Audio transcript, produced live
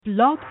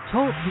Blog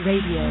Talk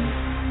Radio.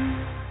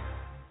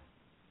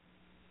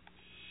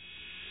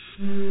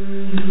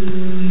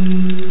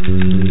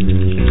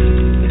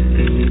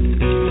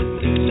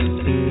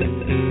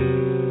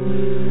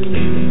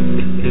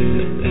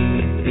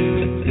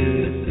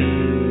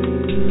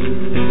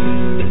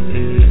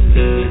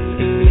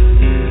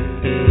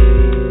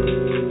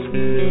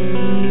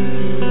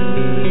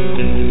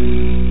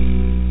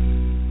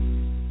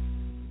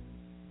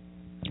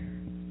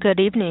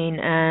 Good evening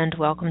and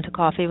welcome to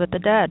Coffee with the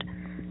Dead.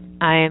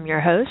 I am your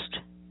host,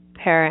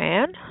 Para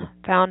Ann,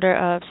 founder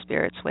of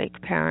Spirits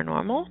Wake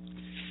Paranormal.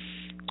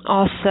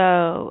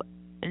 Also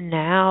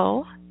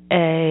now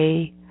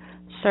a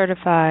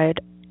certified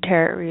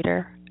tarot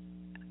reader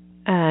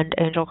and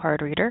angel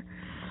card reader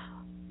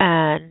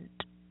and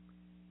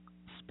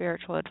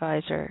spiritual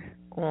advisor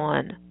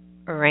on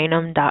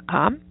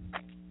Oranum.com.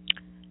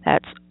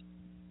 That's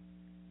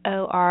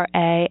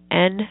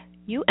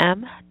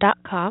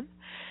ORANUM.com.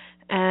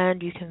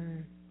 And you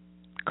can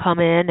come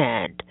in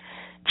and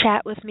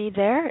chat with me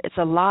there. It's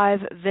a live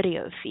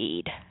video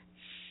feed.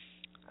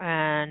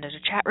 And there's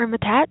a chat room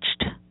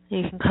attached.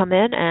 You can come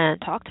in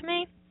and talk to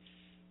me.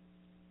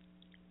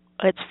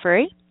 It's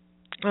free.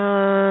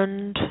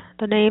 And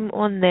the name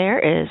on there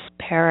is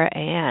Para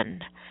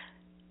Ann.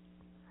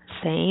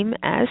 Same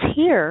as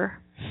here.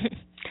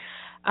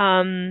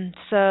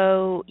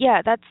 So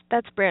yeah,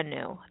 that's brand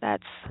new.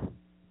 That's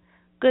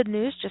good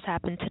news, just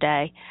happened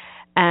today.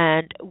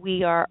 And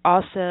we are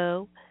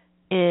also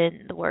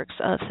in the works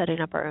of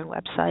setting up our own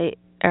website,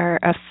 our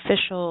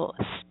official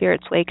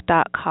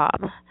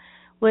spiritswake.com,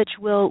 which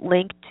will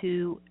link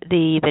to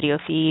the video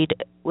feed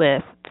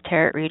with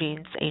tarot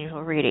readings,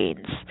 angel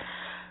readings,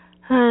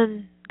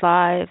 and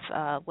live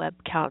web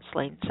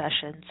counseling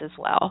sessions as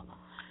well.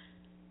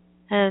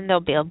 And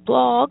there'll be a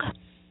blog,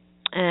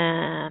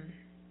 and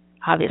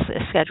obviously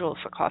a schedule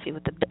for Coffee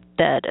with the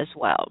Dead as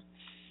well.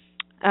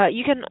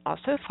 You can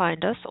also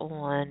find us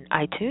on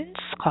iTunes,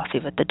 Coffee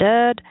with the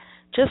Dead,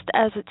 just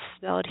as it's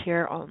spelled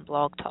here on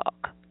Blog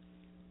Talk.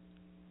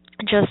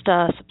 Just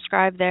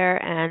subscribe there,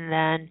 and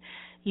then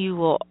you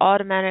will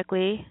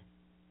automatically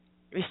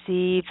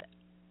receive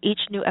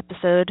each new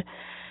episode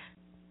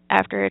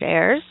after it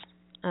airs.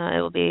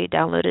 It will be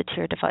downloaded to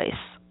your device.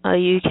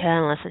 You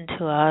can listen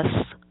to us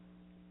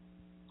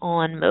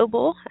on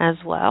mobile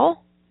as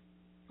well.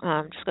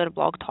 Just go to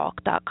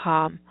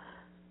blogtalk.com.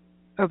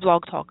 or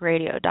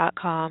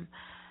blogtalkradio.com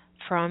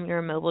from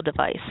your mobile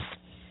device.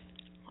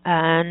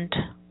 And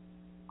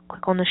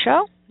click on the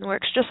show. It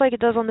works just like it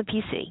does on the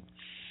PC.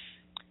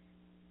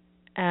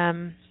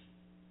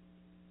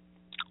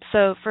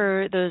 So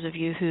for those of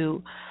you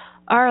who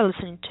are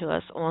listening to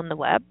us on the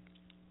web,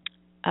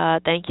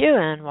 thank you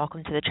and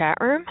welcome to the chat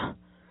room.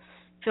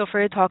 Feel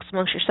free to talk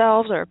amongst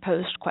yourselves or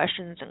post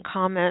questions and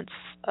comments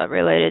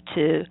related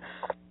to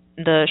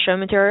the show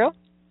material.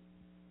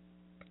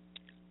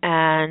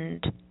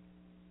 And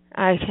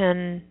I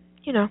can,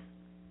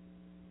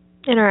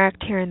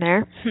 interact here and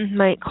there.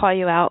 Might call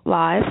you out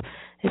live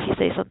if you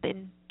say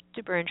something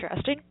super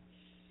interesting.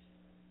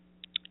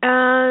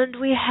 And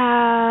we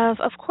have,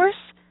 of course,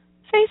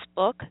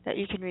 Facebook that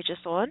you can reach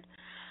us on.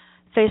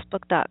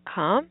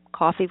 Facebook.com,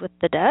 Coffee with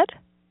the Dead,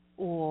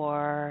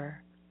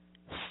 or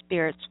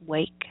Spirits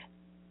Wake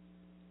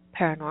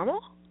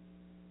Paranormal.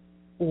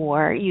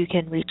 Or you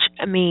can reach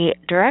me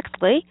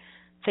directly,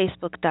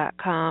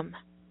 Facebook.com,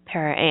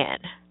 Para Ann.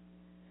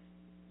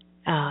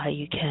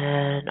 You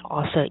can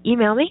also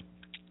email me,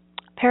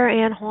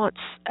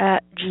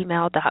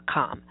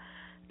 paraannhaunts@gmail.com.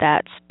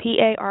 That's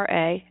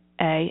PARAANNE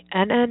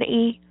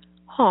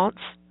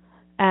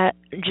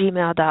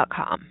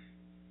haunts@gmail.com.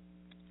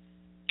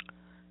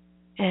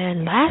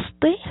 And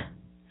lastly,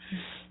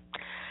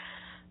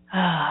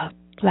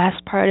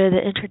 last part of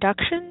the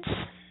introductions,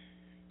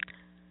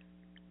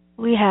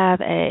 we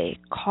have a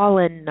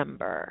call-in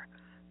number.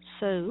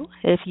 So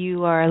if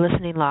you are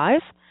listening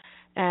live,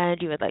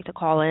 and you would like to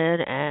call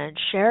in and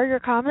share your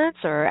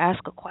comments or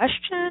ask a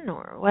question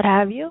or what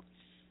have you,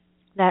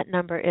 that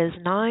number is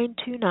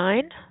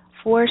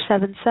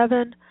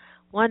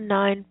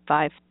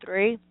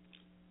 929-477-1953.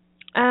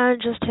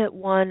 And just hit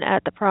 1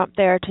 at the prompt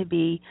there to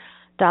be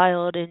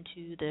dialed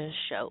into the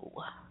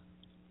show.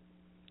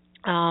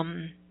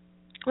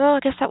 Well, I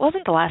guess that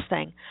wasn't the last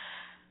thing.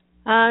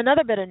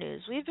 Another bit of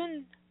news. We've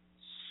been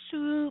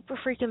super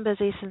freaking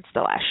busy since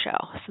the last show,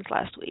 since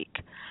last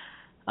week.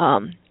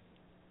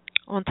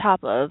 On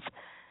top of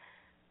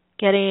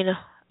getting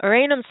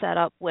Oranum set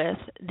up with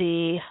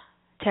the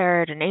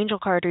tarot and angel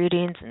card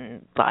readings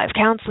and live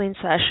counseling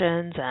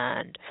sessions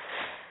and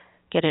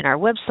getting our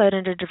website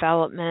under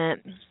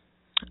development,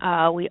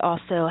 we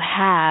also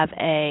have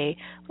a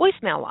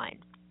voicemail line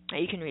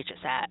that you can reach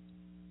us at.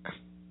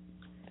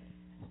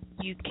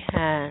 You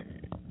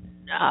can,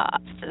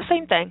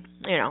 same thing,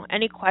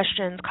 any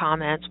questions,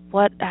 comments,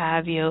 what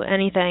have you,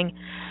 anything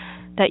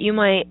that you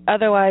might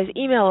otherwise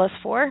email us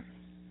for,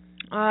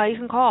 you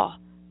can call.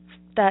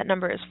 That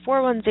number is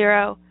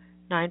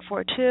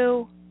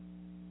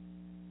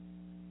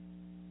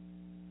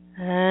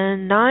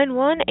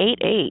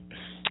 410-942-9188.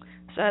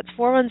 So that's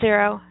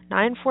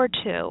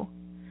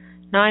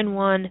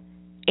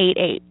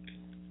 410-942-9188.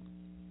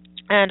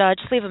 And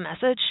just leave a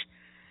message,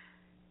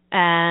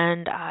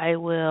 and I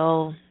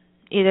will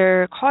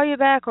either call you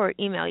back or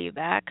email you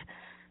back.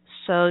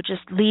 So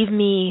just leave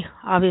me,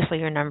 obviously,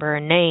 your number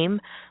and name,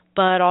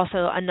 but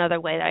also another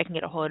way that I can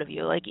get a hold of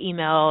you, like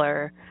email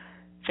or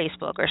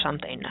Facebook or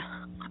something,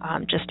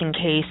 just in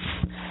case,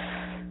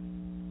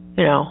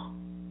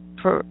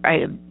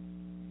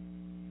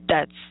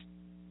 that's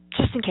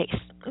just in case,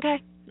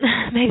 okay?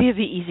 Maybe it'd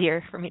be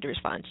easier for me to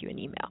respond to you in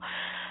email.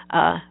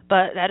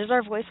 But that is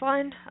our voice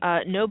line.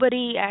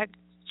 Nobody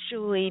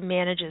actually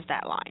manages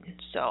that line,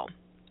 so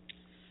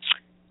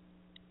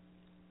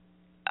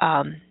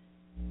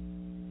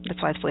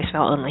that's why it's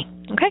voicemail only.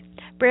 Okay?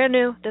 Brand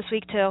new this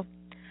week, too.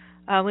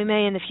 We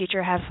may in the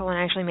future have someone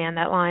actually man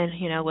that line,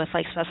 with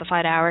like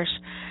specified hours,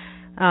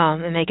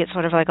 and make it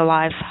sort of like a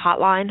live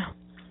hotline.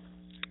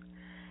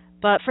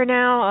 But for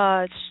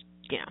now, it's,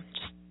 just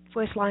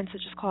voice line, so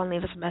just call and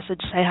leave us a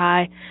message, say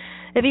hi.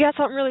 If you got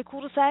something really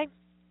cool to say,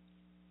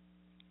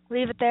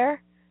 leave it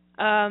there.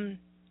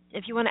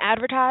 If you want to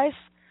advertise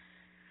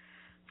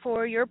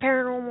for your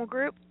paranormal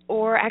group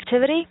or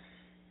activity,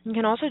 you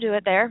can also do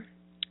it there.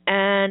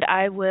 And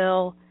I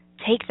will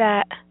take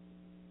that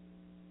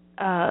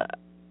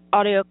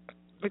audio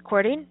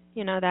recording,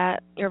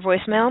 that your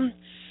voicemail,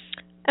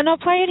 and I'll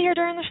play it here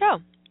during the show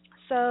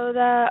so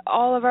that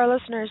all of our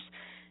listeners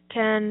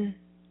can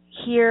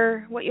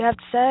hear what you have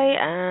to say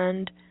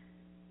and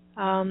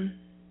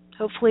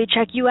hopefully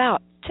check you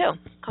out too.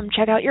 Come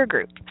check out your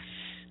group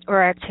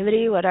or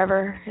activity,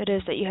 whatever it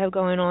is that you have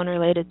going on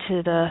related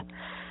to the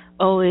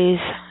always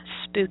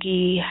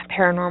spooky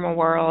paranormal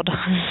world.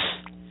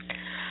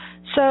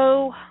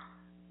 So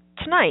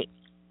tonight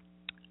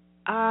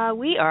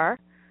we are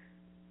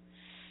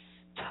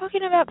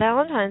talking about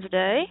Valentine's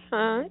Day,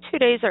 2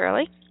 days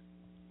early.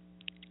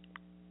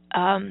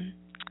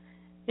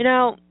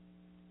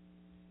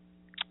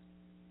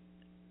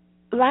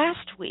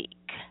 Last week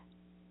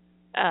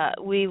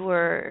we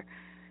were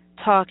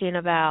talking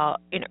about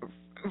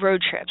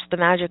road trips, the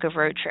magic of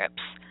road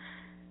trips,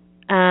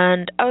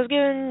 and I was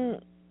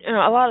given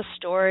a lot of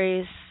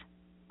stories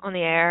on the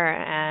air,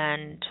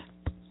 and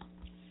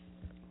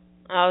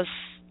I was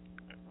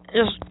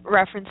just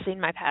referencing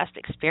my past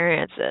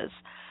experiences.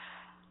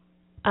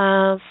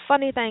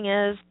 Funny thing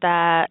is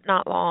that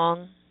not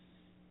long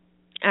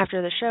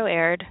after the show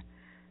aired,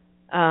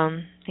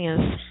 I think it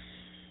was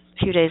a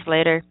few days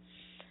later,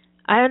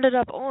 I ended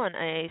up on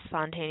a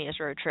spontaneous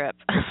road trip.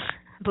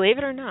 Believe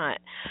it or not.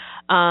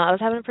 I was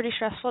having a pretty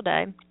stressful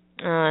day,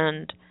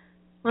 and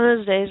one of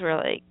those days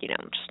where,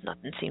 just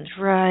nothing seems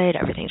right,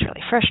 everything's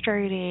really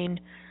frustrating,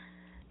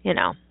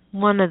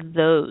 one of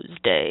those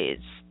days.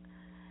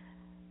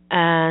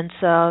 And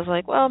so I was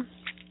like, well,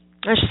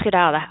 let's just get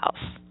out of the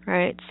house,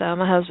 right? So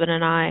my husband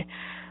and I,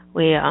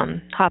 we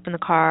hop in the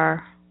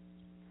car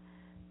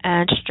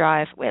and just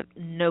drive. We have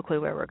no clue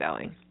where we're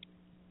going.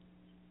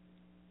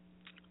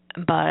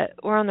 But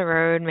we're on the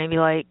road maybe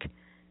like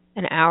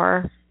an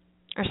hour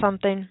or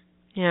something,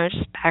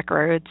 just back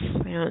roads.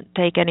 We don't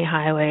take any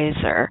highways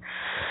or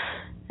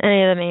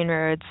any of the main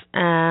roads.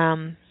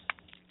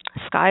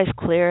 Sky's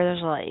clear.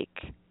 There's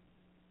like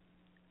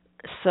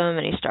so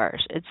many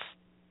stars. It's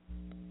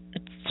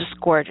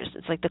just gorgeous.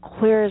 It's like the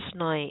clearest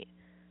night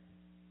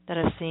that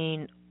I've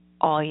seen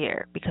all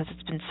year because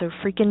it's been so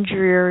freaking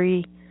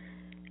dreary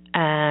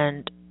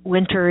and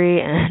wintry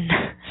and,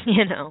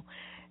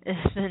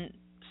 it's been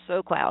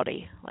so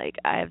cloudy. Like,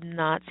 I have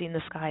not seen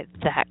the sky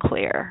that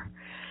clear.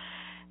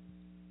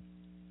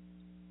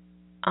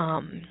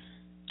 And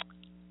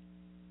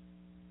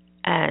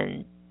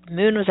the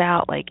moon was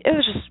out. Like, it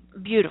was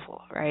just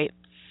beautiful, right?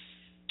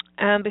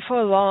 And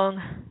before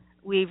long,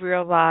 we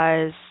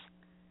realized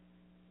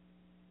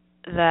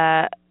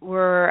that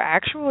we're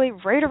actually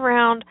right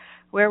around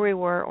where we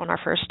were on our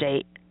first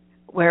date,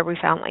 where we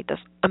found like this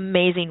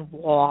amazing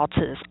wall to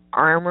this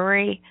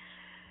armory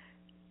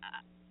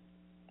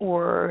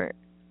or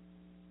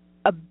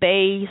a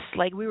base.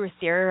 Like, we were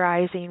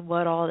theorizing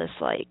what all this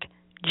like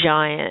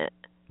giant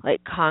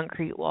like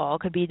concrete wall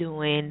could be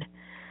doing.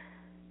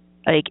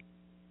 Like,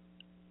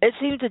 it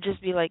seemed to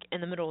just be like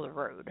in the middle of the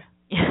road.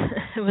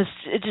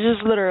 It's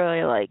just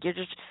literally like you're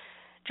just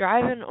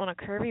driving on a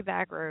curvy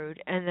back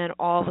road, and then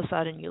all of a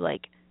sudden you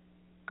like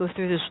go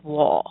through this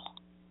wall.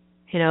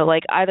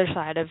 Like either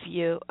side of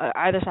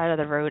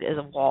the road is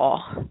a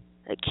wall,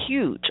 like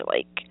huge,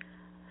 like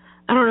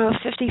I don't know,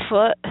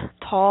 50-foot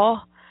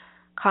tall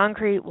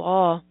concrete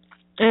wall,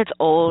 and it's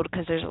old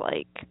because there's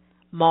like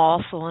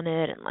moss on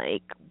it and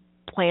like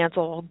plants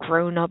all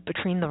grown up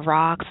between the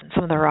rocks, and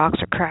some of the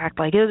rocks are cracked.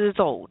 Like it's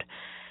old,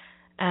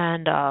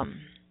 and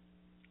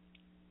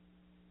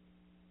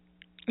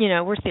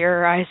we're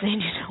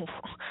theorizing,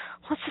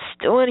 what's this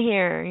doing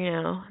here,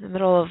 in the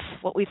middle of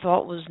what we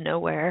thought was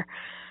nowhere.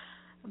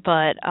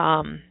 But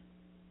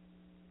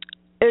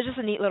it was just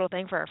a neat little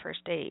thing for our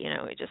first date.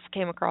 We just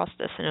came across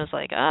this, and it was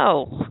like,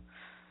 oh,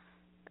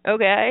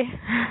 okay.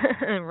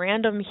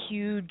 Random,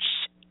 huge,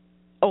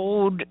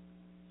 old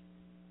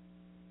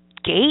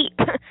gate.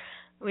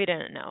 We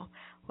didn't know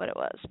what it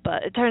was,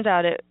 but it turns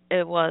out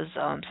it was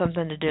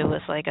something to do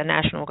with like a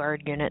National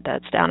Guard unit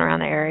that's down around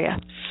the area.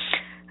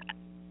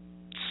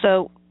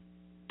 So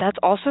that's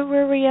also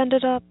where we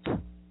ended up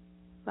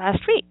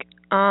last week,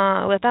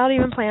 without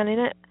even planning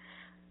it.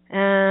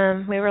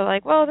 And we were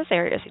like, well, this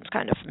area seems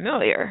kind of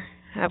familiar.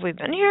 Have we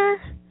been here?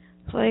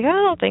 I was like, I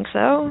don't think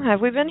so. Have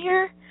we been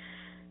here?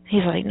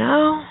 He's like,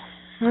 no,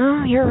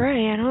 you're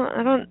right.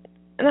 I don't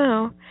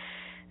know.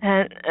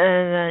 And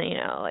then,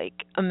 like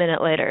a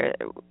minute later,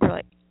 we're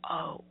like,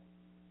 oh,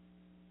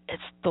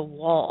 it's the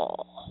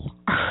wall.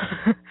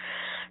 So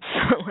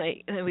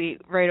like we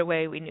right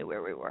away we knew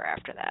where we were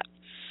after that.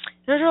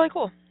 It was really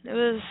cool. It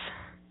was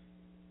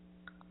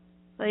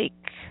like,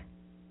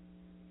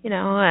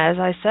 as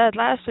I said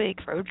last week,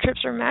 road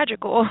trips are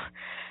magical.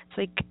 It's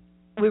like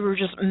we were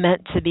just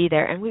meant to be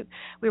there, and we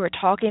were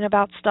talking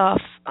about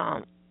stuff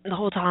the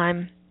whole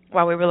time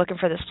while we were looking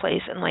for this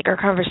place, and like our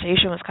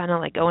conversation was kind of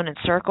like going in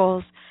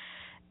circles,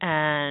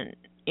 and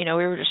we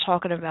were just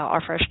talking about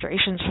our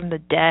frustrations from the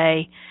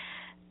day,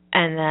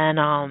 and then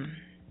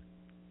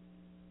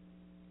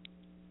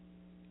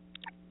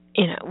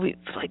we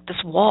like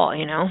this wall,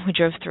 we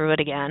drove through it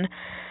again.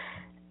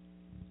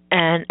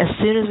 And as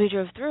soon as we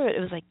drove through it, it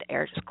was like the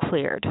air just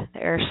cleared.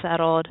 The air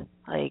settled.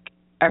 Like,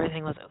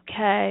 everything was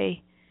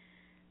okay.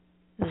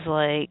 It was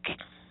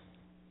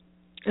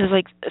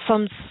like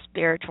some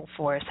spiritual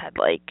force had,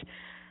 like,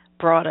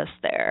 brought us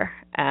there.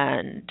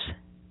 And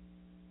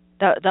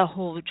the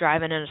whole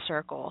driving in a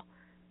circle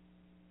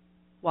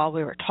while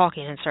we were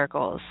talking in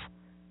circles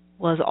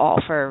was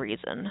all for a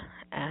reason.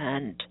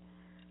 And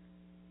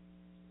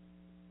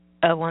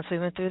once we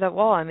went through that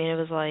wall, it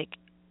was like,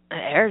 the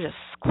air just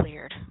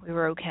cleared. We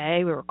were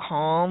okay. We were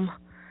calm.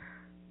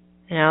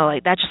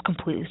 Like that just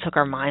completely took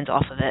our minds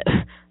off of it.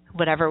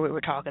 Whatever we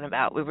were talking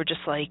about, we were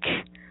just like,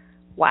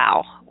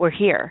 wow, we're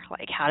here.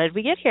 Like, how did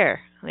we get here?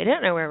 We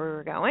didn't know where we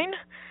were going.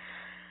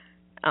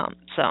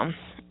 So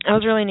it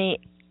was really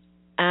neat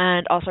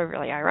and also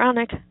really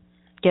ironic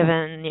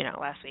given,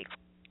 last week's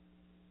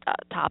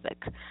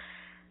topic.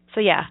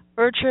 So yeah,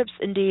 road trips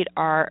indeed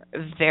are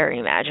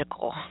very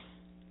magical.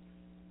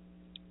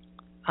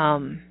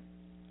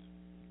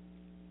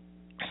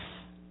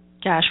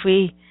 Gosh,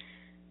 we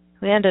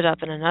ended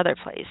up in another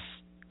place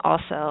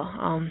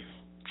also,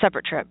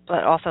 separate trip,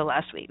 but also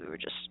last week we were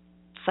just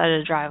decided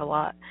to drive a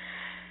lot.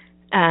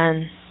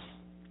 And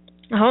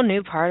a whole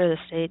new part of the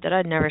state that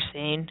I'd never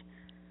seen,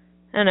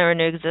 I never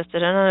knew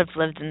existed, and I've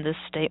lived in this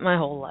state my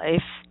whole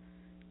life.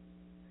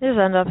 I just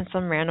ended up in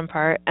some random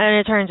part, and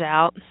it turns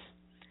out,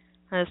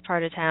 this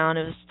part of town,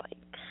 it was like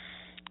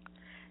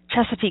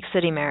Chesapeake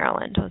City,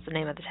 Maryland was the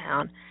name of the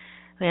town.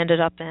 We ended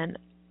up in,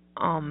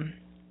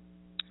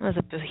 it was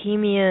a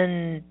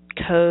Bohemian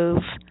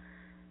Cove,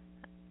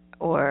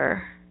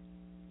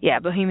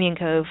 Bohemian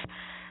Cove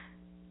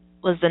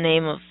was the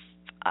name of,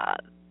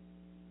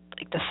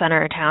 like the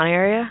center of town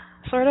area,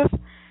 sort of.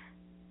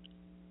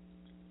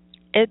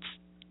 It's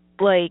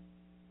like,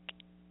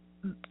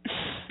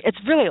 it's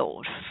really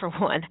old, for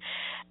one,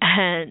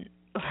 and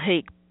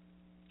like,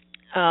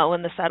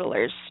 when the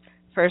settlers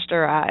first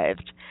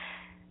arrived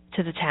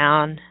to the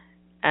town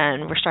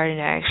and were starting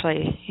to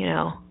actually,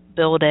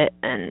 build it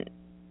and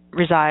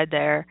reside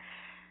there,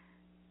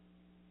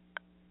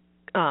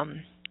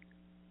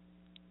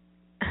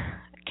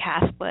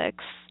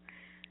 Catholics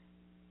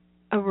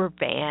were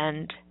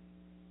banned.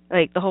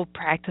 Like, the whole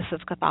practice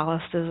of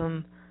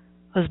Catholicism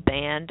was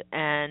banned,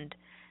 and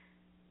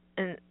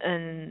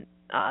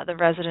the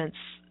residents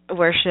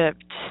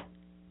worshipped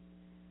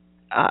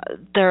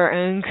their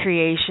own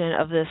creation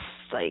of this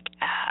like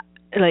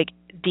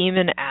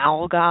demon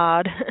owl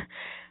god.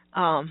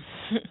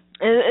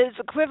 It's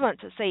equivalent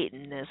to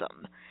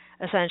Satanism,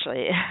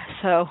 essentially.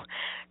 So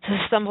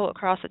to stumble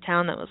across a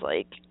town that was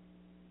like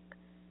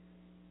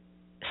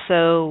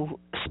so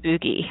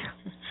spooky,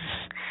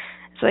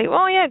 it's like,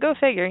 well, yeah, go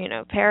figure.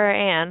 Para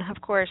Ann,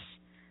 of course,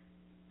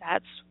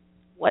 that's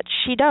what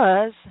she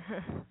does.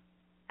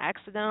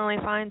 Accidentally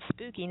finds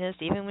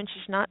spookiness even when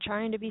she's not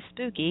trying to be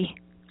spooky.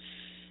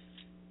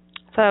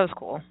 So that was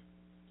cool.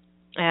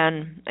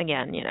 And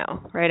again,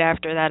 right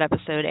after that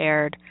episode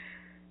aired,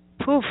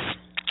 poof,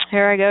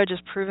 here I go,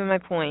 just proving my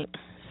point.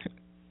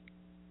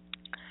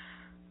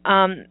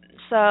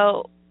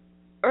 So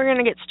we're going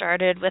to get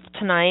started with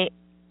tonight.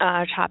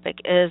 Our topic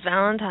is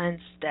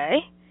Valentine's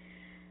Day.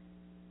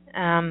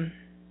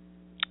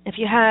 If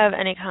you have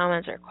any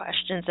comments or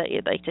questions that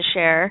you'd like to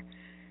share,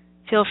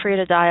 feel free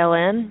to dial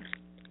in.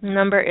 The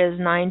number is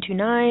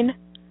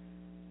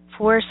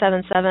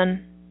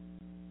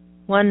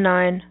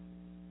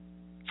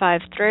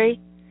 929-477-1953,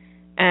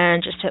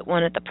 and just hit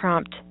 1 at the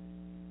prompt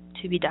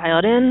to be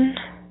dialed in.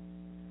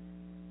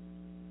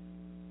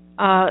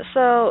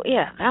 So,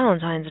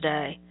 Valentine's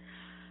Day.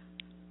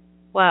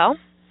 Well,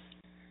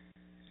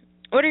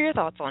 what are your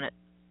thoughts on it?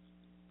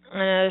 I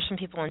know there's some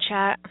people in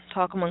chat.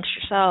 Talk amongst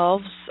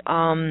yourselves.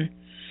 I'll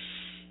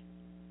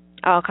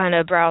kind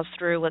of browse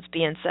through what's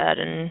being said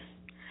and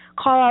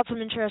call out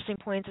some interesting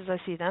points as I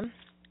see them.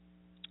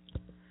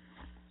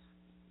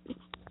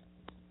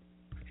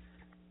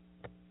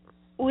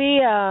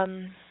 we have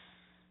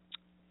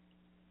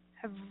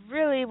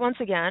really once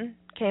again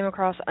came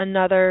across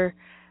another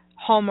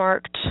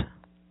hallmarked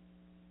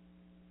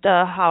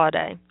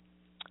holiday.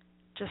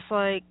 Just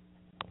like,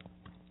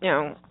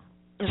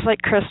 just like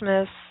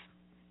Christmas,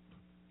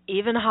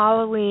 even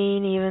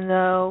Halloween, even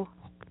though,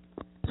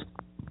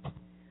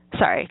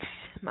 sorry,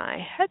 my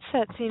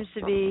headset seems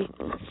to be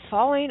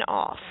falling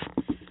off.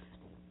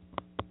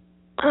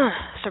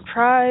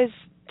 Surprise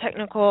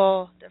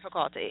technical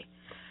difficulty.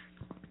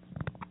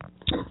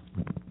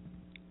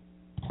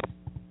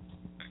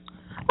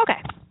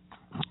 Okay.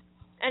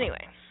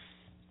 Anyway.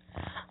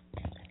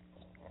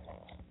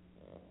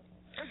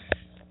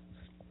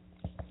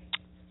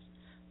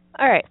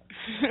 All right.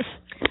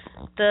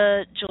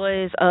 The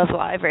joys of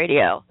live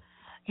radio.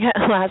 Yeah,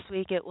 last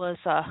week it was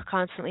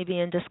constantly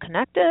being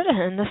disconnected,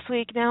 and this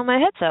week now my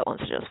headset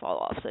wants to just fall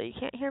off, so you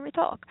can't hear me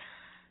talk.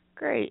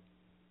 Great.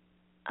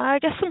 I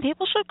guess some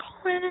people should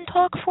call in and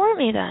talk for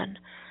me then.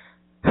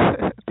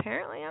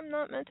 Apparently I'm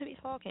not meant to be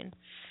talking.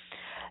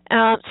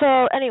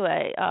 So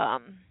anyway,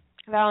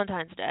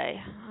 Valentine's Day.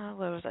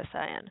 What was I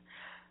saying?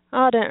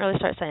 I didn't really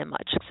start saying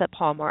much except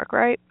Hallmark,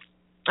 right?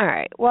 All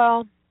right.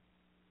 Well,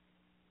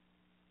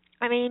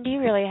 I mean, do you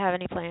really have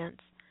any plans?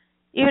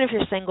 Even if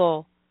you're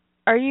single,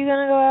 are you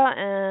going to go out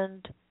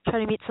and try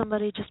to meet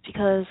somebody just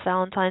because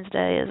Valentine's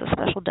Day is a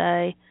special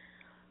day?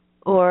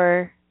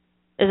 Or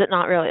is it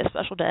not really a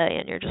special day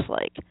and you're just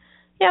like,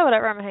 yeah,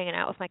 whatever, I'm hanging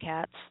out with my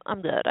cats.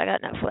 I'm good. I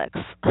got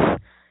Netflix. I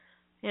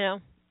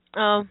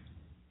don't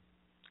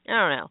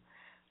know.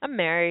 I'm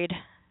married.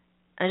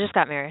 I just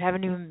got married. I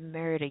haven't even been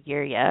married a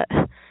year yet.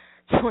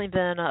 It's only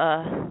been,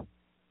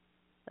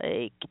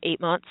 like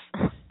 8 months.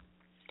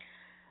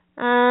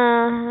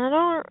 I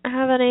don't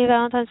have any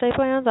Valentine's Day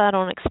plans. I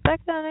don't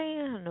expect any.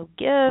 I have no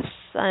gifts.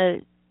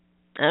 I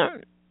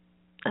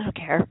don't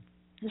care.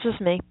 It's just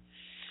me.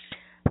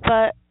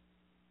 But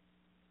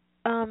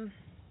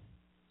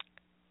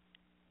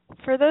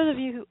for those of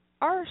you who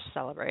are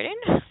celebrating,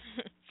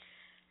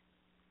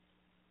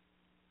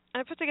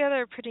 I put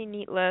together a pretty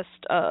neat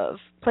list of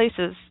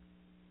places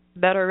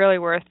that are really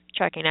worth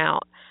checking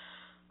out.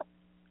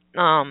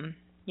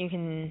 You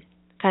can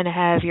kind of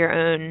have your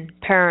own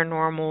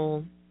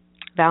paranormal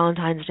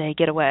Valentine's Day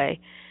getaway.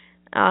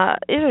 These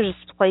are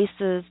just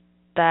places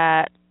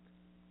that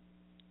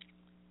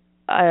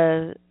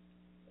I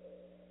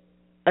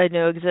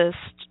know exist.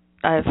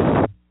 I've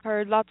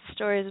heard lots of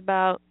stories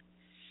about,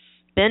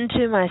 been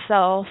to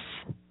myself,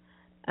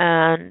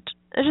 and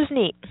it's just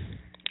neat.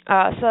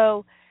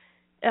 So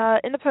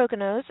in the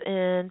Poconos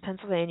in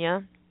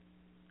Pennsylvania,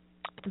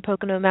 the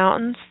Pocono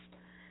Mountains,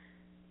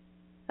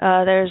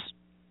 there's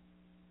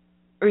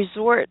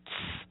resorts,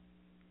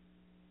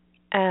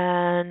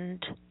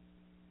 and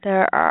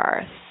there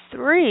are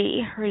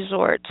 3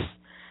 resorts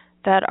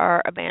that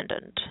are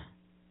abandoned.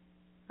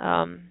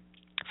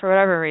 For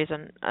whatever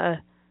reason,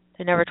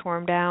 they never tore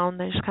them down.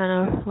 They just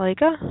kind of like,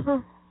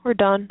 oh, we're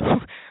done.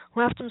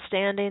 Left them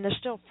standing. There's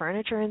still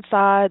furniture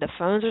inside. The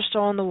phones are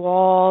still on the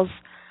walls.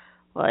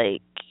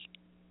 Like,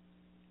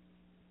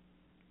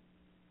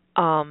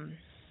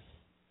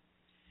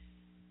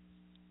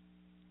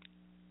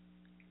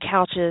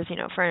 couches,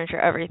 furniture,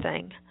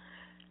 everything.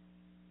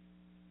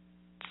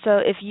 So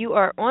if you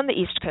are on the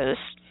East Coast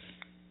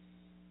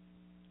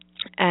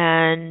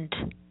and,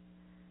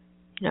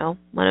 want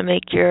to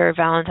make your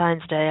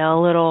Valentine's Day a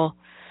little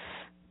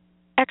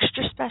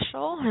extra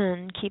special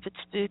and keep it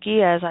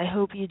spooky, as I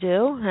hope you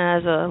do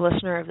as a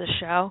listener of the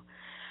show,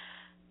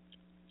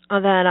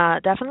 then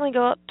definitely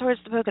go up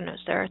towards the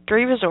Poconos. There are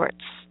 3 resorts.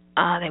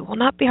 They will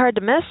not be hard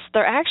to miss.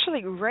 They're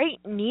actually right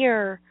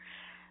near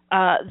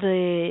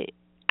the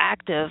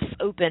active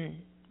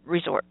open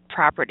resort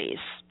properties.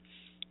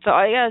 So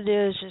all you gotta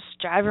do is just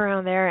drive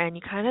around there and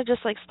you kind of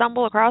just like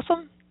stumble across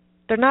them.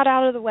 They're not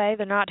out of the way.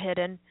 They're not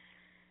hidden.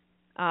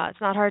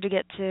 It's not hard to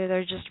get to.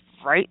 They're just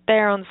right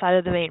there on the side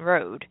of the main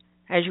road,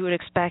 as you would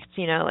expect,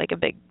 like a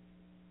big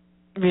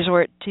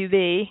resort to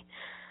be.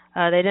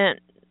 They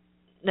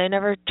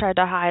never tried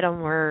to hide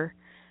them or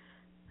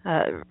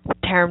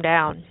tear them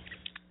down.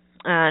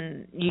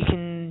 And you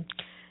can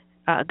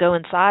go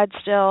inside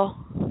still.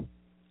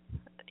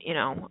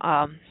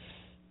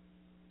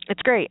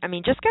 It's great. I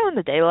mean, just go in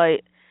the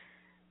daylight.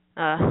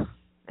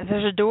 If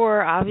there's a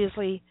door,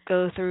 obviously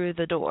go through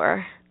the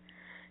door.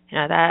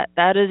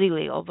 That is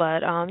illegal,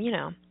 but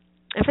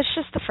if it's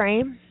just the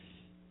frame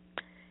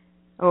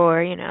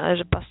or there's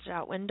a busted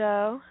out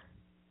window,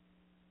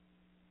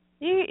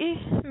 you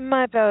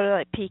might be able to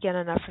like peek in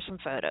enough for some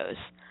photos.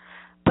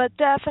 But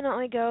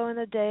definitely go in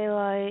the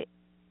daylight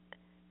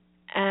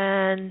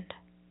and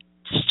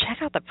just check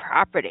out the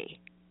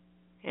property.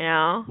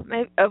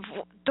 Maybe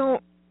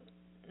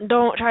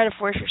don't try to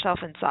force yourself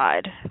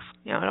inside.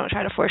 Don't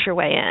try to force your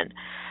way in.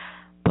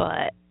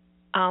 But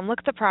look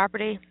at the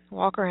property,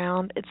 walk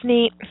around. It's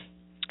neat.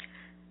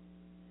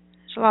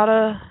 There's a lot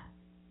of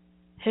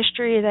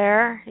history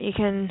there. You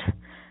can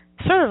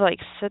sort of like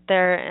sit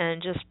there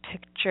and just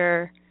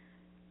picture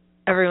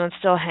everyone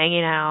still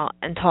hanging out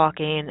and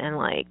talking and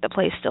like the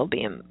place still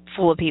being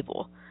full of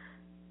people.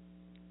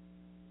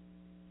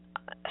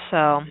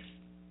 So,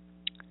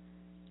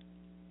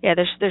 yeah,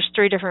 there's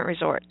 3 different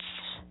resorts.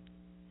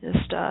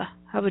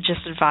 I would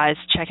just advise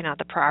checking out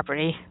the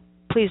property.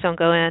 Please don't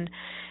go in.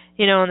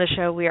 On the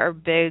show we are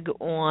big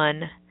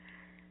on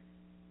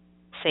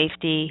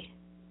safety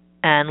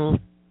and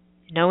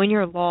knowing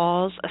your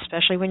laws,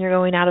 especially when you're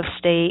going out of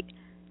state.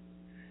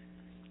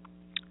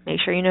 Make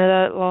sure you know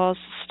that laws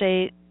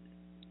state,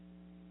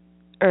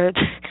 or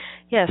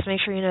yes,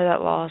 make sure you know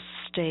that laws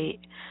state.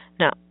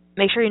 No,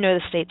 make sure you know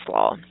the state's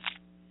law,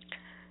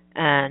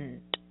 and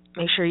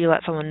make sure you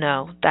let someone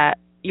know that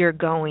you're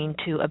going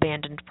to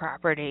abandoned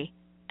property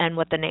and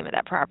what the name of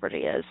that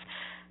property is,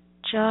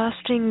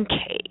 just in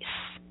case.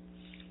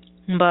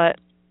 But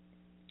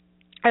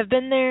I've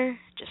been there,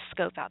 just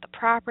scope out the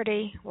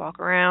property, walk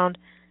around,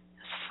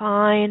 it's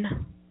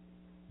fine.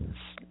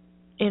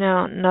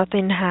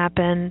 Nothing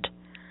happened,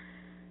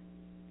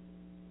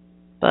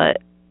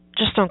 but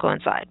just don't go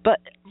inside. But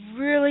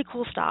really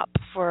cool stop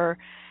for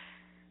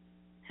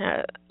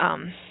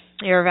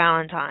your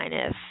Valentine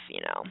if,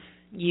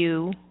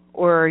 you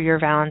or your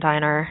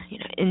Valentine are,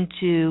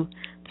 into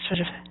the sort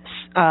of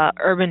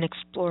urban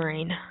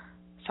exploring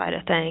side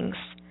of things.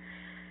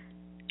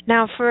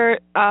 Now, for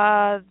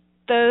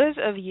those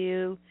of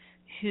you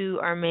who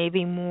are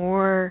maybe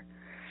more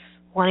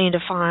wanting to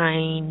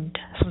find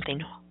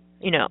something,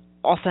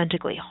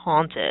 authentically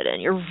haunted,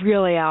 and you're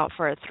really out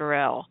for a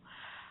thrill,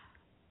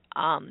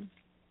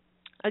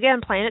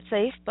 again, playing it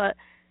safe, but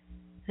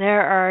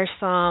there are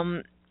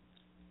some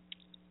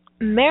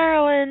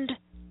Maryland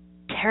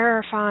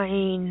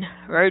terrifying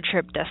road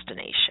trip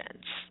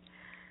destinations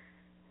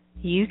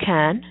you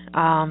can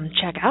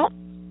check out.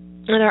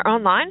 They're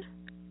online.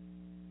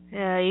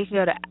 You can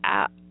go to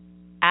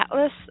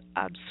Atlas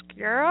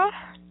Obscura.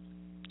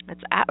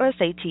 That's Atlas,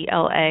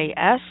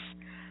 ATLAS,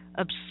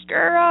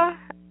 Obscura,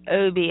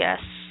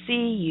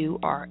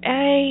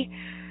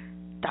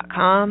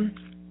 OBSCURA.com.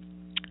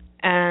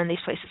 And these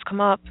places come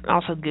up.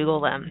 Also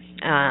Google them.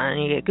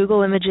 And you get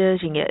Google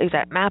images, you can get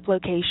exact map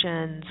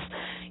locations.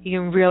 You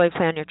can really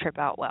plan your trip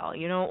out well.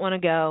 You don't want to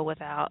go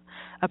without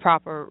a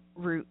proper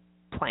route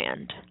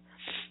planned.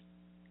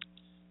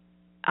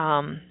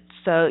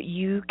 So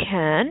you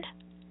can,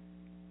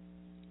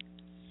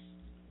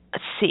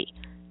 let's see,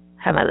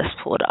 have my list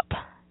pulled up.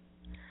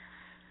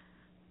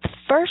 The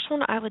first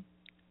one I would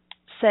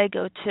say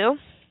go to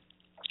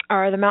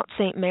are the Mount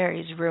St.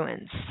 Mary's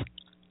ruins.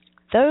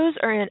 Those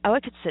are in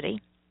Ellicott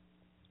City.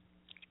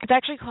 It's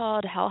actually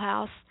called Hell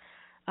House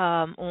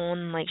on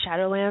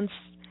Shadowlands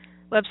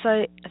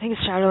website. I think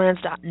it's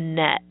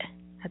shadowlands.net.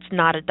 That's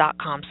not a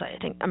 .com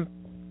site. I'm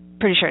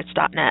pretty sure it's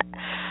 .net.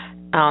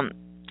 And,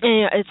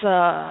 it's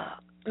a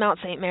Mount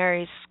St.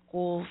 Mary's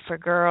school for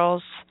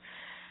girls.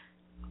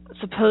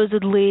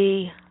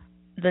 Supposedly,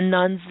 the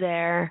nuns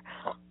there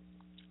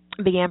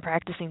began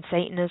practicing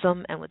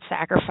Satanism and would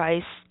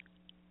sacrifice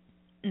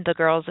the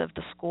girls of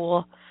the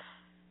school.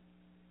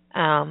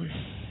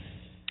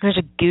 There's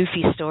a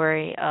goofy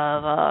story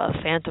of a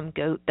phantom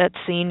goat that's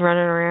seen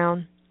running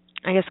around.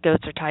 I guess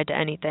goats are tied to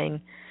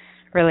anything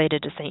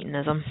related to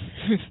Satanism.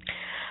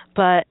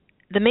 But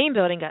the main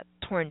building got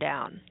torn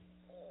down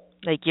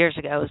years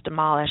ago. It was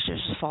demolished. It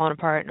was just falling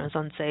apart and it was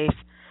unsafe.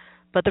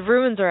 But the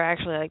ruins are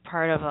actually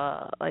part of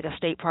a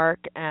state park,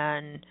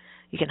 and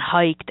you can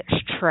hike.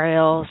 There's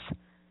trails.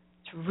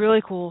 It's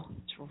really cool.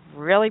 It's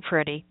really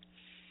pretty.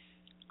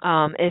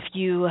 If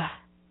you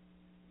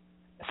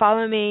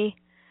follow me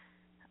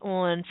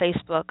on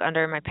Facebook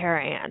under my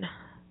Para-Ann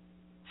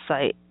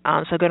site,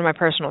 so go to my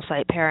personal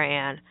site,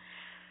 Para-Ann.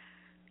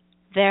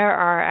 There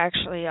are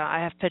actually,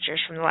 I have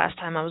pictures from the last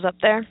time I was up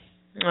there.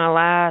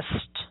 Last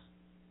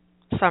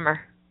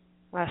summer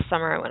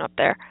I went up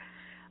there.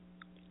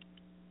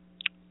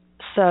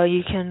 So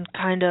you can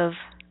kind of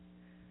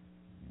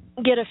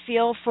get a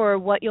feel for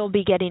what you'll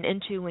be getting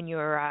into when you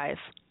arrive.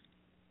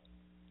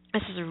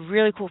 This is a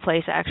really cool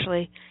place,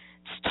 actually.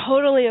 It's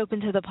totally open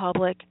to the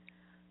public,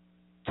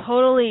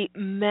 totally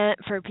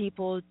meant for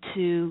people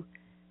to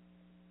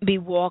be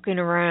walking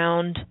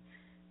around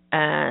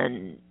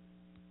and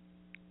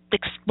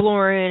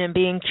exploring and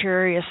being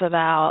curious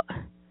about.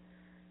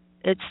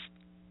 It's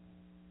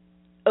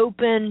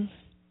open.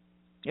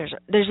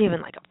 There's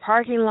even a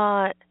parking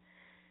lot.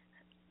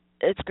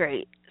 It's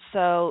great.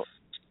 So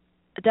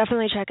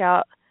definitely check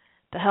out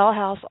the Hell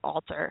House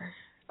Altar,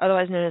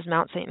 otherwise known as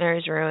Mount St.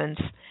 Mary's Ruins,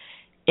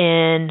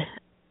 in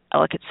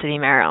Ellicott City,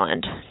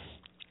 Maryland.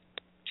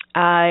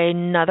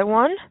 Another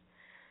one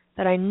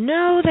that I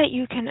know that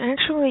you can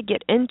actually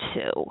get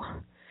into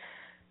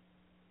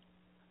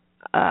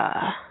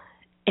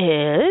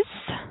is,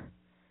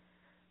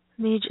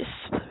 let me just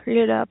read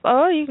it up.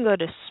 Oh, you can go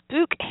to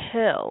Spook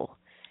Hill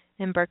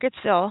in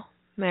Burkittsville,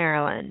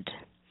 Maryland.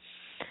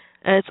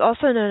 It's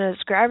also known as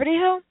Gravity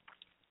Hill.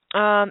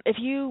 If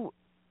you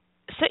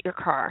sit your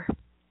car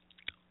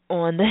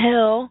on the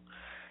hill,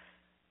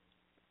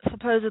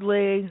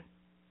 supposedly,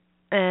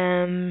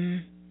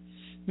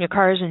 your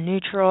car is in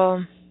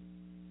neutral,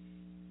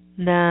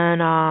 then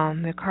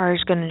your car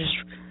is going to just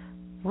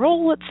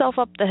roll itself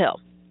up the hill.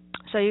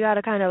 So you got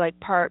to kind of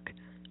park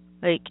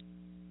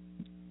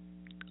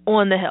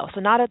on the hill.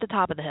 So not at the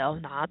top of the hill,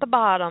 not at the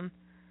bottom,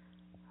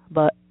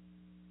 but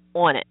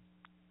on it.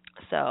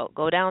 So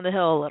go down the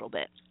hill a little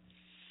bit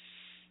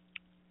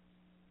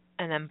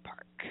and then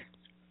park.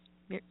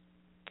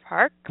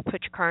 Park,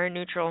 put your car in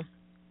neutral.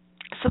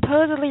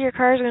 Supposedly your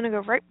car is going to go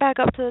right back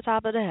up to the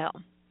top of the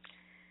hill.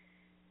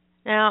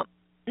 Now,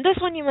 this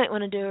one you might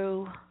want to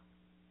do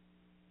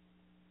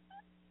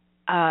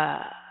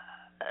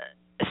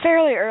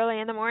fairly early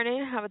in the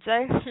morning, I would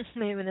say.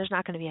 Maybe when there's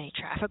not going to be any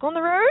traffic on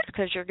the road,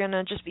 because you're going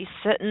to just be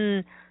sitting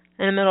in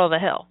the middle of a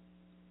hill.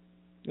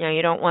 You know,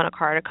 you don't want a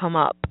car to come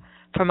up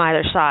from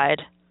either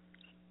side,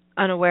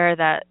 unaware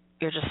that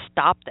you're just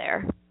stopped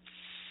there.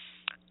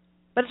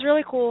 But it's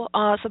really cool.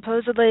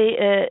 Supposedly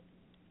it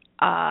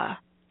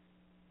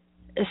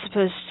is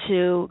supposed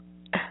to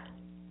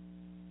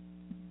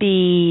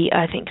be,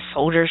 I think,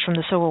 soldiers from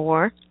the Civil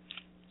War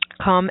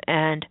come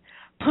and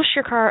push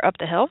your car up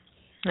the hill,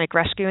 like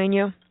rescuing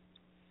you.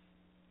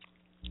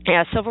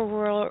 Yeah, Civil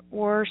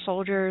War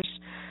soldiers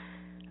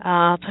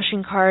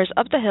pushing cars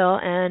up the hill,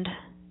 and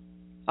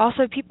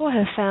also people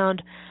have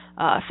found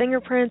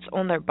fingerprints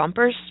on their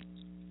bumpers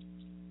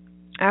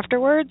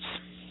afterwards.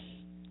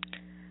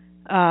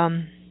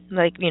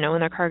 Like, you know,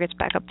 when their car gets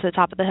back up to the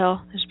top of the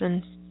hill, there's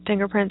been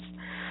fingerprints.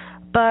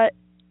 But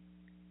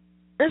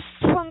this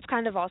one's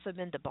kind of also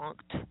been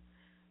debunked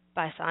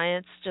by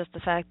science, just the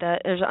fact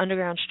that there's an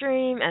underground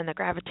stream and the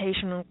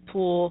gravitational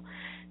pull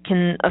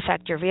can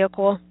affect your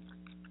vehicle.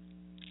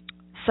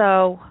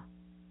 So,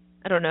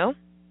 I don't know.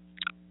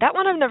 That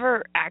one I've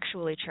never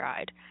actually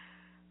tried.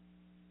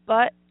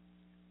 But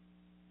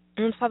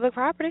it's public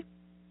property.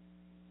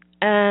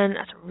 And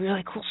that's a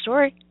really cool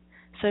story.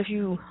 So if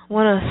you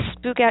want to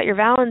spook out your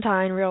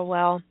Valentine real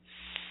well,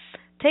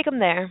 take them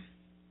there.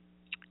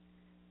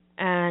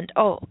 And,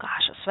 oh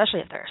gosh,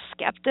 especially if they're a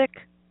skeptic.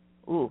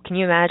 Ooh, can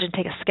you imagine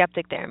take a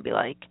skeptic there and be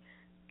like,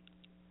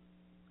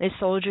 these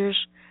soldiers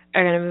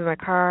are going to move my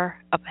car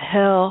up a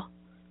hill,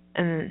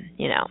 and,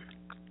 you know,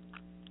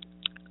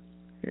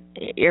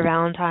 your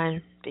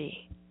Valentine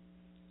be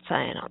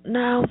saying, oh,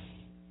 no,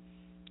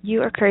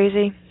 you are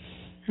crazy.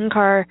 The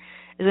car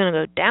is going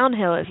to go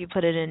downhill if you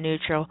put it in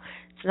neutral.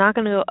 It's not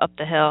going to go up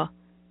the hill.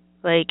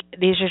 Like,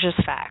 these are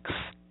just facts.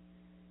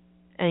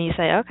 And you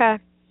say, okay,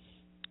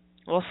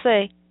 we'll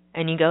see.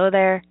 And you go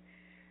there,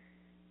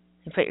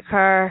 you put your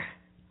car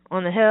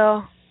on the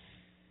hill,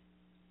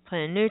 put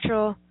it in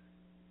neutral,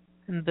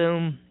 and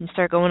boom, you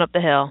start going up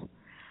the hill.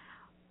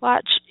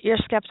 Watch your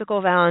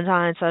skeptical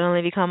Valentine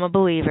suddenly become a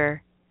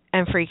believer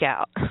and freak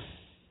out.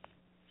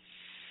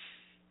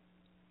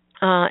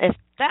 If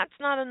that's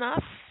not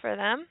enough for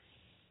them,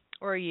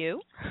 or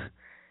you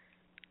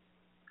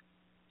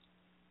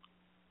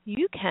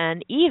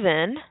can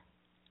even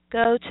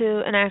go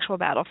to an actual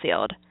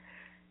battlefield,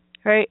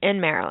 right,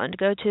 in Maryland.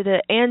 Go to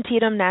the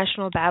Antietam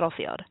National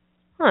Battlefield.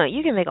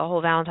 You can make a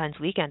whole Valentine's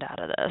weekend out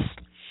of this.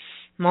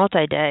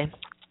 Multi-day.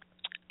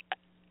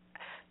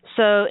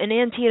 So in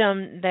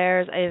Antietam,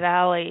 there's a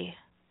valley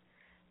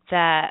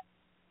that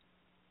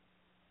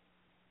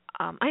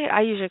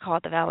I usually call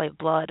it the Valley of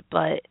Blood,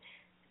 but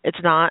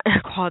it's not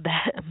called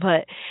that.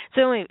 But it's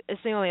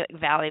the only like,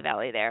 valley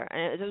there,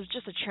 and it was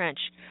just a trench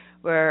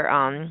where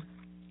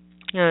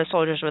the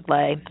soldiers would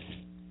lay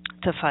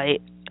to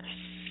fight.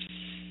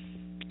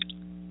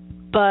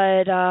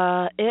 But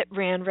it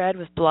ran red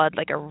with blood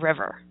like a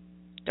river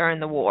during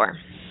the war,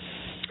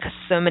 because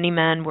so many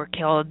men were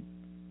killed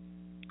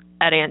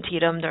at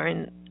Antietam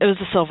it was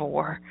the Civil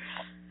War.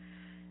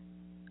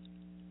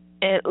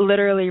 It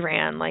literally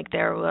ran like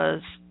it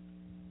was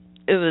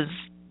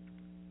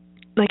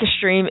like a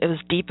stream. It was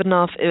deep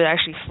enough. It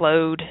actually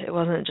flowed. It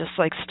wasn't just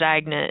like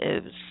stagnant.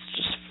 It was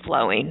just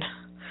flowing,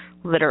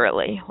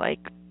 literally, like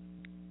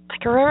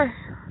a river.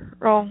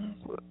 Oh,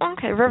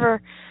 okay,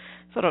 river.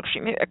 It's a little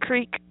extreme. Maybe a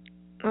creek.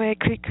 The way a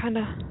creek kind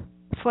of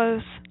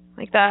flows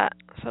like that.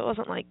 So it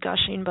wasn't like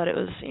gushing, but it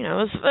was, it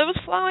was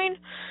flowing,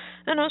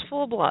 and it was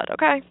full of blood.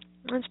 Okay,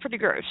 it's pretty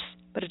gross,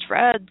 but it's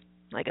red,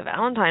 like a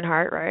Valentine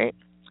heart, right?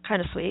 It's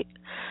kind of sweet,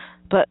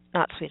 but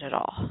not sweet at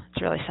all.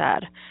 It's really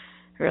sad,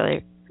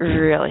 really,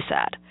 really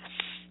sad.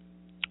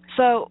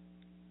 So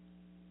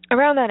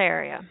around that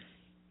area,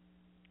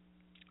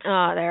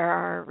 there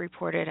are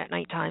reported at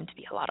nighttime to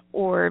be a lot of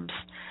orbs,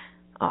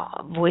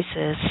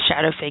 voices,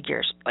 shadow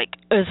figures. Like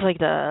it's like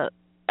the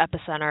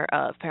epicenter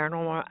of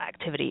paranormal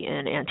activity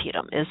in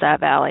Antietam is that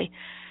valley.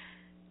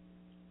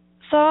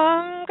 So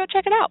go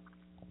check it out.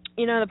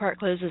 The park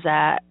closes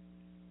at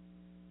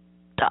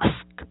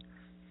dusk.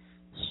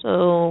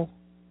 So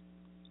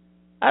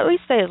at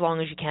least stay as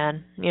long as you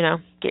can,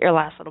 get your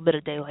last little bit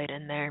of daylight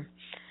in there.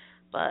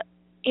 But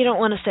you don't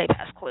want to stay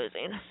past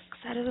closing,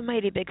 because that is a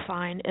mighty big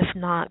fine, if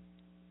not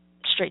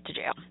straight to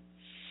jail.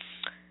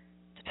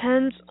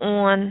 Depends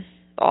on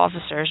the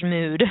officer's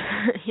mood,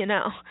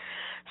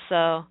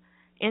 So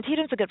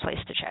Antietam's a good place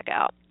to check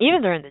out,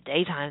 even during the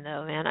daytime,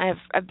 though. Man,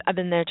 I've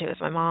been there too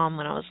with my mom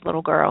when I was a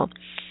little girl.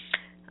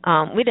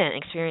 We didn't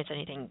experience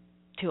anything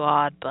too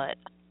odd, but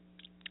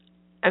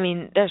I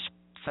mean, there's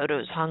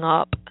photos hung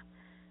up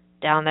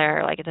down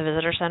there, like at the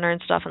visitor center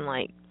and stuff, and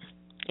like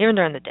even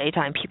during the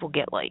daytime, people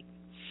get like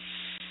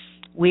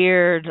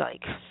weird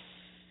like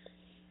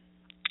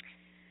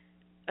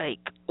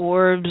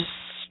orbs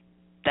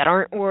that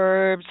aren't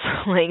orbs.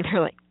 Like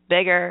they're like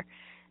bigger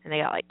and they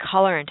got like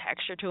color and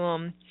texture to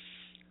them.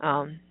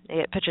 They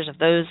get pictures of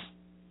those,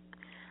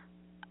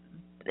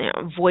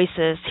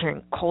 voices,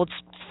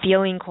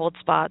 feeling cold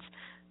spots,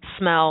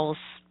 smells,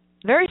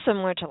 very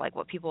similar to like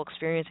what people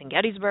experience in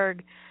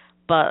Gettysburg,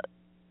 but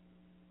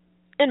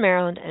in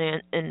Maryland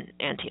and in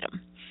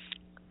Antietam.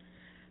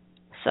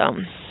 So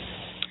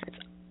it's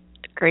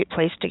a great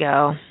place to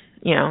go,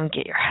 and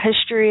get your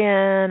history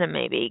in and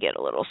maybe get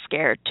a little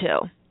scared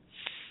too.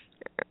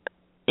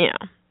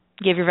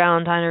 Give your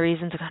Valentine a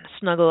reason to kind of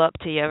snuggle up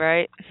to you,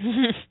 right?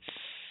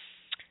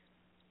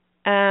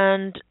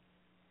 And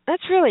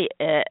that's really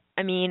it.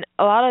 I mean,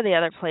 a lot of the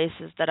other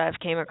places that I've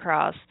came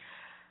across,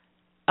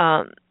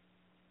 they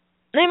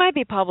might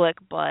be public,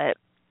 but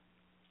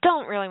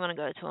don't really want to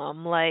go to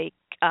them. Like,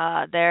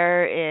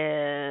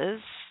 there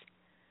is,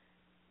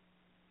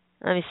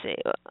 let me see,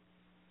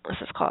 what's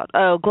this called?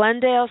 Oh,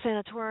 Glendale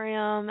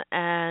Sanatorium,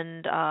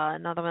 and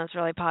another one that's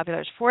really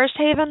popular is Forest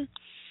Haven.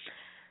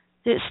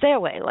 Stay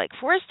away. Like,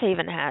 Forest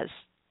Haven has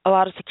a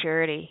lot of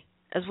security,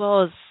 as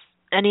well as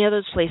any of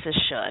those places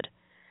should.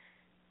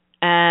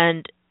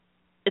 And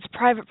it's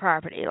private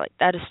property. Like,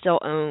 that is still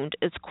owned.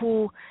 It's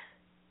cool,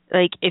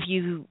 like, if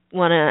you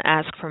want to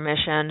ask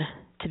permission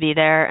to be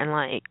there and,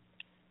 like,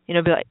 be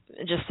like,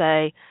 just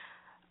say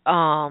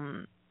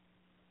that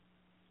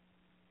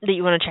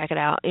you want to check it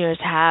out.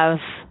 Just have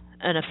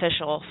an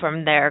official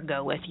from there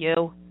go with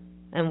you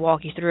and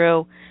walk you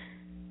through.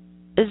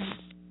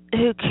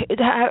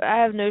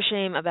 I have no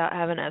shame about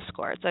having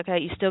escorts. Okay,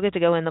 you still get to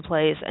go in the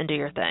place and do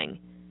your thing,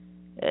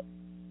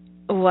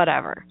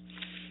 whatever.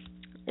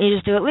 And you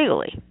just do it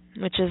legally,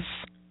 which is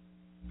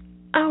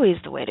always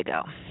the way to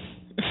go.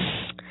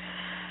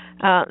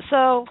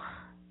 So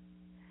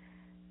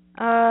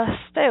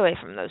stay away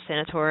from those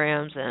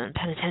sanatoriums and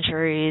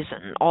penitentiaries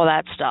and all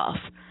that stuff.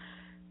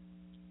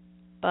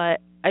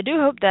 But I do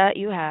hope that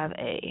you have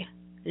a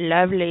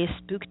lovely,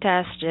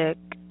 spooktastic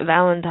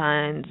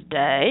Valentine's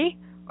Day,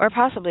 or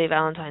possibly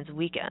Valentine's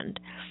weekend.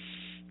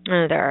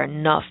 There are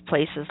enough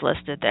places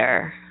listed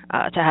there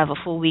to have a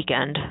full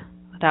weekend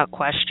without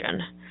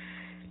question.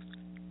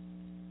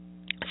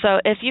 So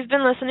if you've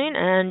been listening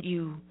and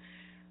you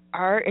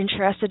are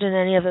interested in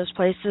any of those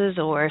places,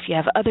 or if you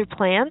have other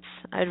plans,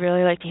 I'd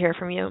really like to hear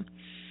from you.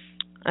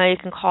 You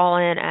can call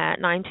in at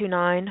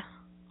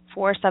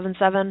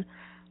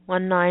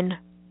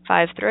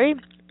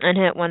 929-477-1953 and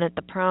hit 1 at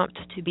the prompt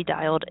to be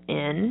dialed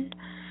in.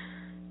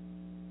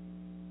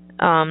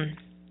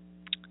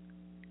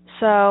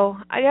 So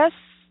I guess,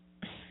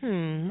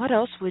 what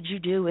else would you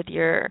do with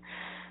your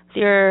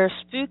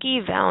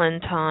spooky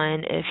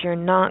Valentine if you're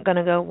not going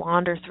to go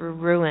wander through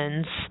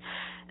ruins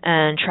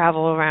and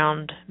travel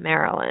around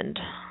Maryland?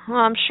 Well,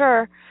 I'm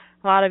sure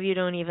a lot of you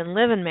don't even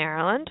live in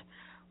Maryland,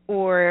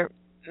 or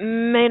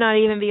may not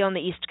even be on the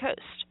East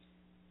Coast.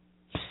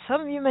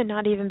 Some of you may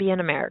not even be in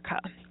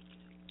America.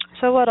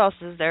 So what else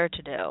is there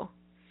to do?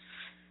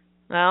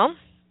 Well,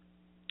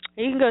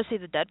 you can go see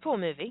the Deadpool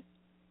movie.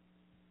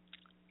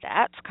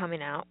 That's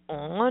coming out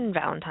on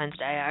Valentine's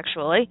Day,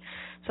 actually.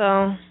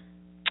 So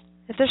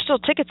if there's still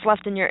tickets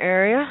left in your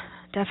area,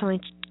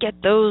 definitely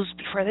get those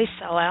before they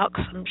sell out,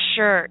 because I'm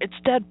sure it's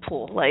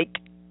Deadpool. Like,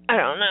 I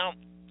don't know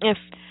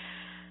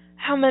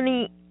how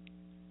many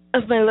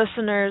of my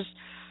listeners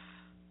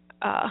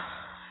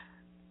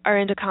are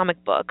into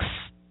comic books,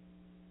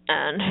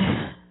 and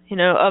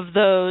of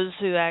those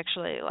who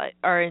actually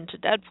are into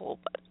Deadpool.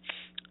 But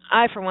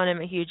I, for one,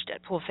 am a huge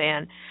Deadpool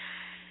fan,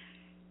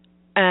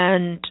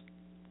 and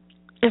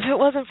if it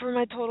wasn't for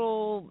my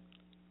total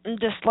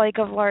dislike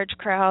of large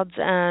crowds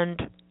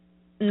and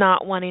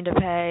not wanting to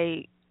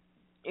pay,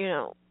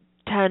 $10-15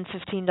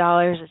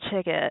 a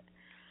ticket,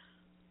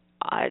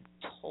 I'd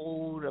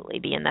totally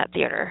be in that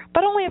theater.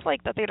 But only if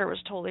the theater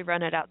was totally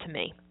rented out to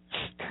me.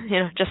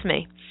 Just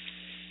me.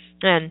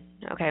 And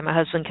okay, my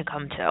husband can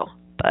come too.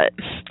 But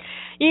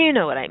you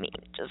know what I mean.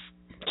 Just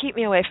keep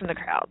me away from the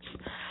crowds.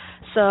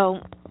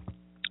 So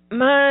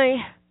my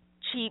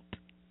cheap,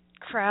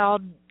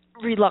 crowd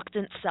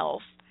reluctant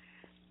self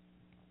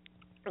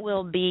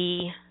will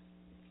be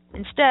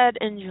instead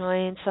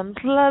enjoying some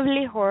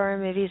lovely horror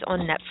movies on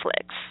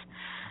Netflix.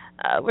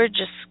 We're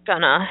just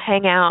gonna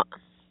hang out,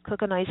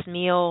 cook a nice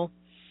meal,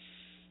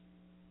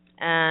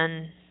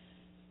 and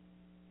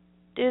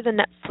do the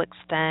Netflix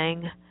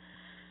thing.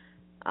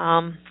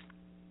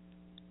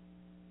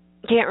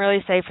 Can't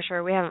really say for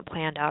sure. We haven't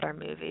planned out our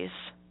movies.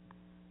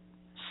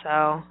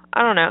 So,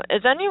 I don't know.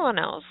 Is anyone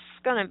else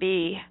gonna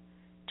be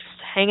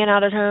just hanging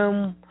out at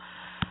home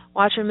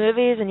watching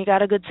movies and you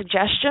got a good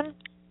suggestion?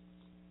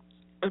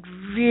 I'd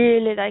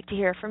really like to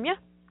hear from you.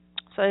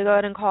 So you go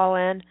ahead and call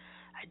in.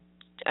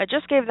 I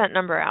just gave that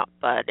number out,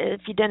 but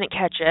if you didn't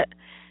catch it,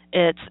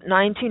 it's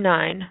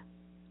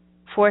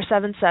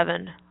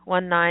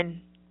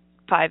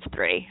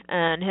 929-477-1953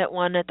 and hit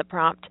 1 at the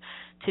prompt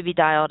to be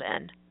dialed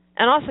in.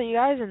 And also, you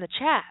guys in the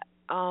chat,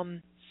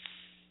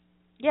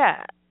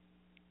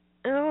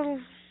 a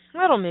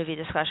little movie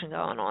discussion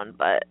going on,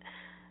 but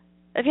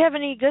if you have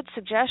any good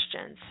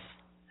suggestions,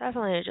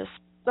 definitely just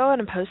go ahead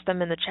and post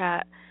them in the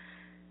chat.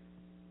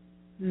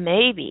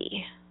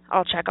 Maybe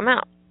I'll check them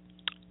out.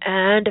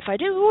 And if I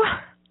do,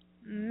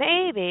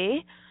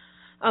 maybe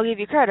I'll give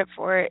you credit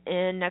for it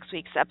in next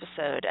week's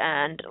episode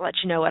and let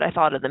you know what I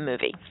thought of the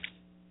movie.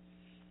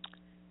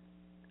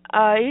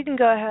 You can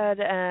go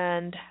ahead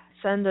and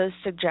send those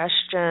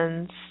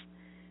suggestions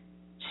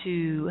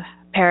to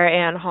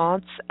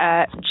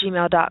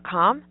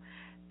paraannhaunts@gmail.com,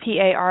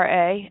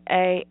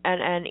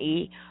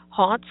 PARAANNE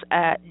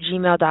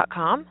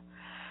haunts@gmail.com.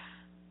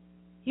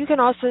 You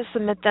can also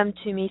submit them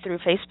to me through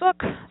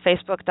Facebook,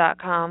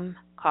 facebook.com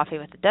Coffee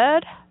with the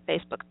Dead,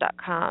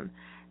 facebook.com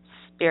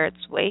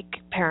Spirits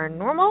Wake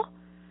Paranormal,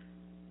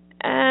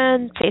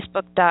 and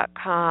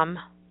facebook.com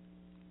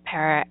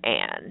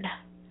Paraann.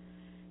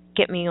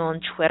 Get me on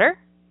Twitter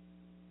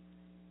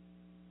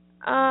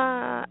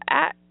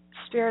at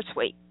Spirits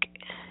Wake.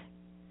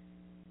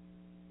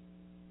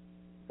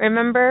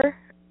 Remember,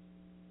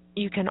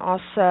 you can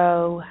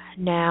also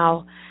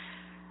now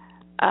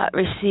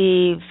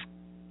receive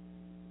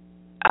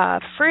a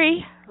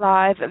free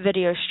live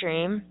video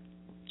stream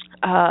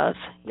of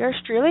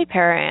yours truly,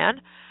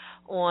 Paraann,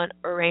 on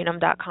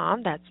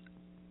oranum.com. That's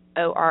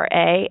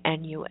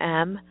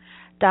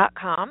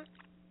ORANUM.com.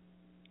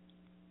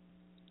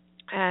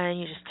 And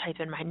you just type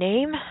in my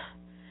name,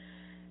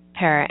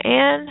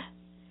 Paraann,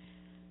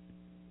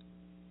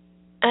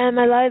 and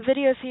my live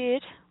video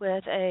feed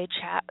with a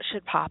chat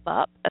should pop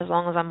up as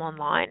long as I'm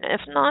online.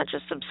 If not,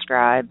 just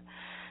subscribe.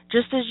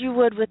 Just as you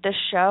would with this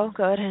show,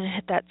 go ahead and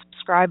hit that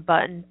subscribe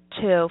button,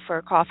 too,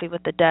 for Coffee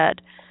with the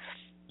Dead.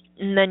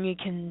 And then you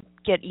can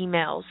get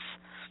emails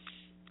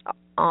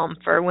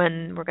for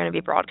when we're going to be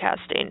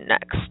broadcasting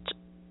next.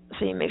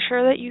 So you make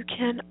sure that you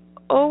can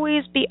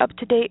always be up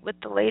to date with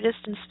the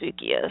latest and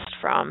spookiest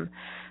from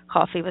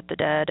Coffee with the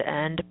Dead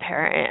and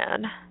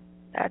Paraann.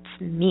 That's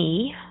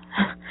me.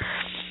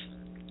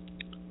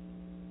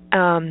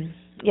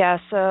 Yeah,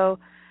 so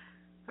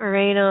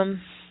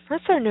Oranum,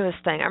 that's our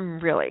newest thing. I'm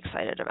really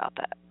excited about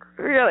that.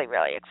 Really,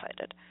 really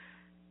excited.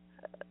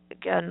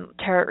 Again,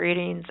 tarot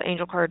readings,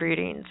 angel card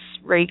readings,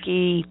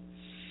 Reiki.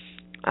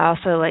 I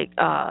also like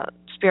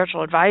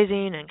spiritual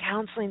advising and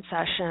counseling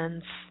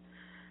sessions.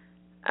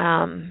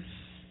 I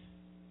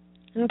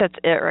think that's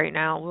it right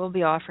now. We'll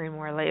be offering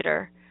more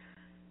later.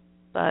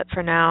 But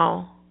for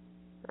now,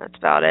 that's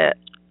about it.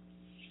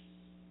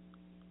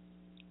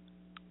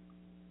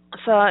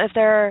 So if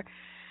there are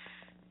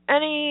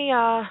any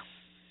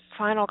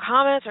final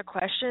comments or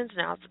questions,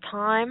 now's the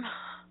time.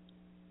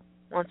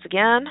 Once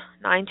again,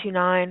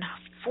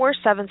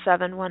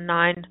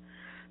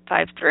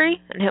 929-477-1953,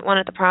 and hit 1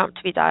 at the prompt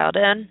to be dialed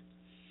in.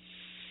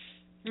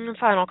 And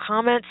final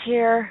comments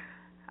here.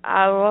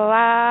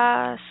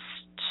 Last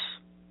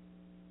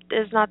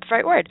is not the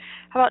right word.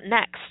 How about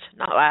next,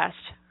 not last?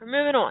 We're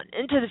moving on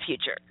into the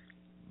future.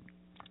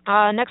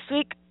 Next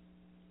week,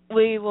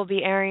 we will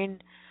be airing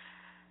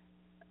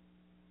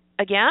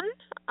again,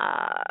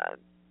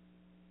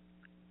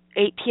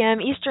 8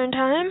 p.m. Eastern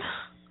Time,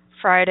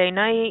 Friday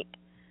night.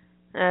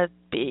 That'd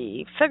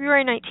be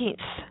February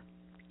 19th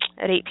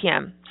at 8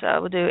 p.m. So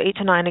we'll do 8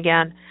 to 9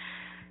 again.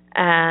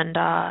 And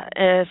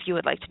if you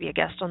would like to be a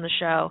guest on the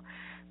show,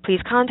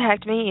 please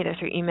contact me either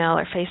through email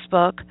or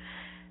Facebook.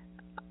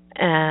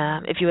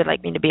 If you would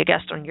like me to be a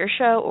guest on your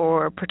show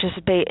or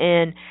participate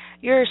in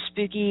your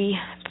spooky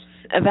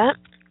event,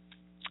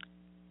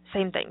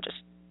 same thing.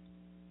 Just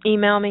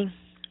email me,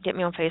 get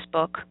me on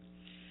Facebook,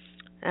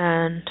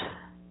 and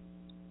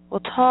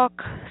we'll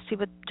talk, see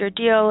what your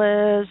deal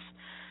is.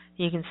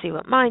 You can see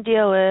what my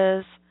deal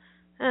is,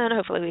 and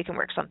hopefully we can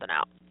work something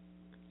out.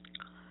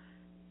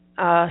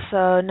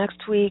 So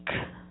next week,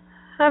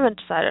 I haven't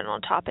decided on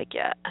a topic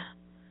yet.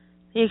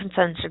 You can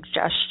send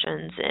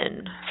suggestions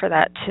in for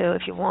that too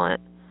if you want.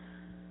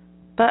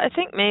 But I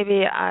think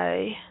maybe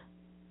I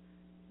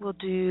will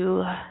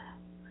do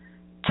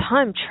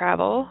time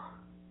travel.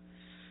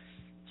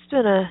 It's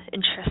been an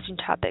interesting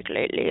topic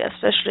lately,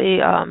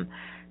 especially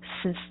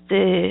since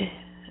the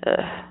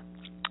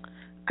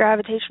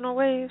gravitational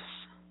waves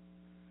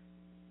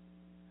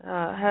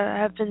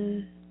have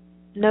been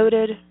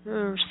noted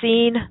or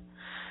seen,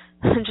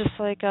 just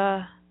like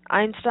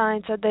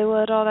Einstein said they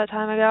would all that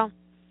time ago.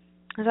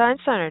 Is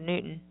Einstein or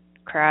Newton?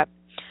 Crap.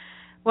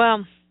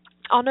 Well,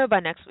 I'll know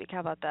by next week. How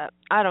about that?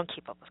 I don't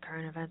keep up with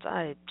current events.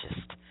 I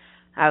just...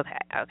 Okay.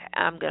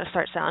 I'm going to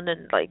start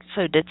sounding like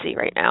so ditzy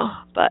right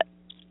now. But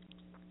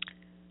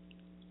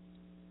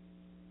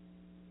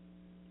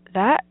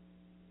that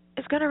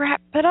is going to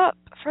wrap it up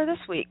for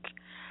this week.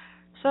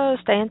 So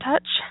stay in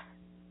touch.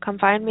 Come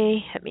find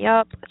me. Hit me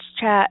up. Let's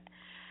chat.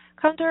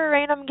 Come to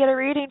Oranum and get a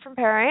reading from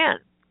Paraann.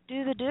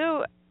 Do the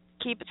do.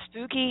 Keep it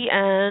spooky,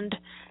 and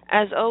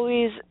as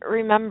always,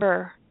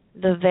 remember,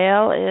 the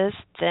veil is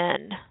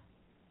thin.